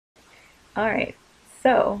Alright,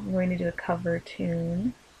 so I'm going to do a cover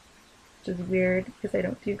tune, which is weird because I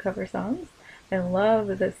don't do cover songs. I love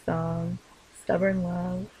this song, Stubborn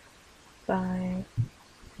Love by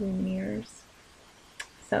Lumineers.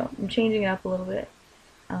 So I'm changing it up a little bit.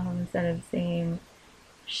 Instead of saying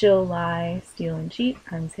she'll lie, steal, and cheat,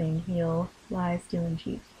 I'm saying he'll lie, steal, and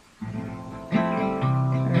cheat.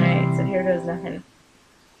 Alright, so here goes nothing.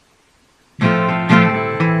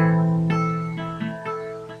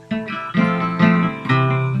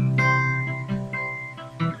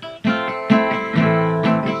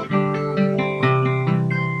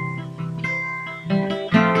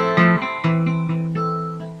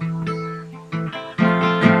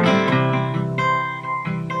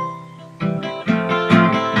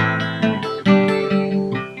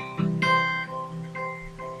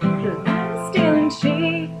 Steal and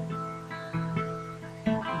cheat,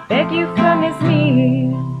 beg you from his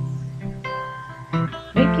knees,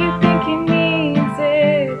 make you think he needs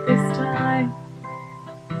it this time.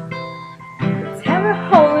 Tear a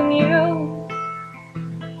hole in you,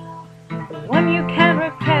 the one you can't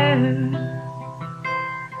repair.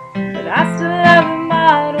 But I still love him, I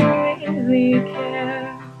don't really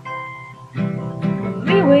care. When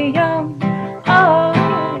we were young,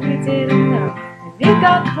 oh, we didn't know. And it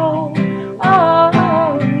got cold,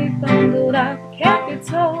 oh, we bundled up, can't be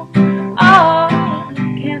told, oh,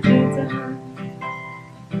 can't be done.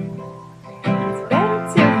 It's better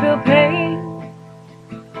to feel pain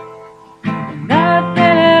than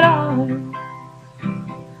nothing at all.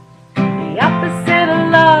 The opposite of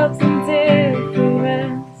love's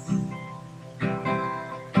indifference.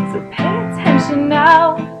 So pay attention now.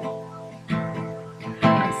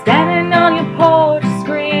 I'm standing on your porch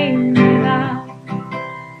screaming out,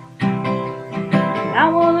 and I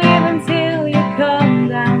won't leave until you come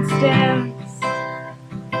downstairs.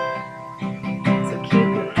 So keep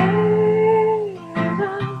your head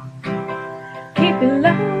up, keep your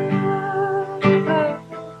love up,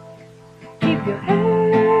 keep your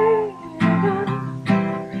head up,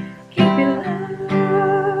 keep your love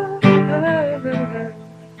up.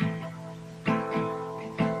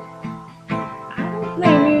 I don't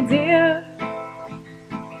blame you, dear,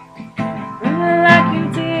 running like you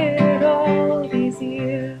did all these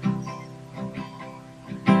years.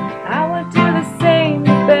 I would do the same,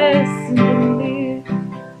 the best, and believe.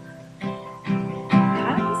 I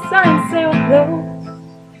know signs say we're close,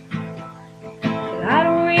 but I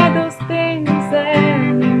don't read those things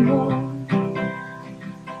anymore.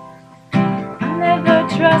 I never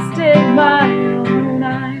trusted my own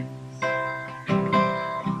eyes.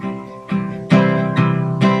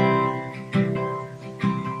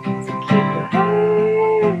 So keep your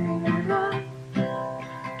head up,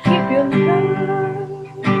 keep your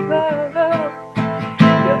love up,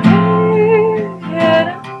 keep your head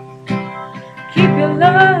up, keep your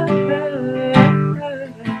love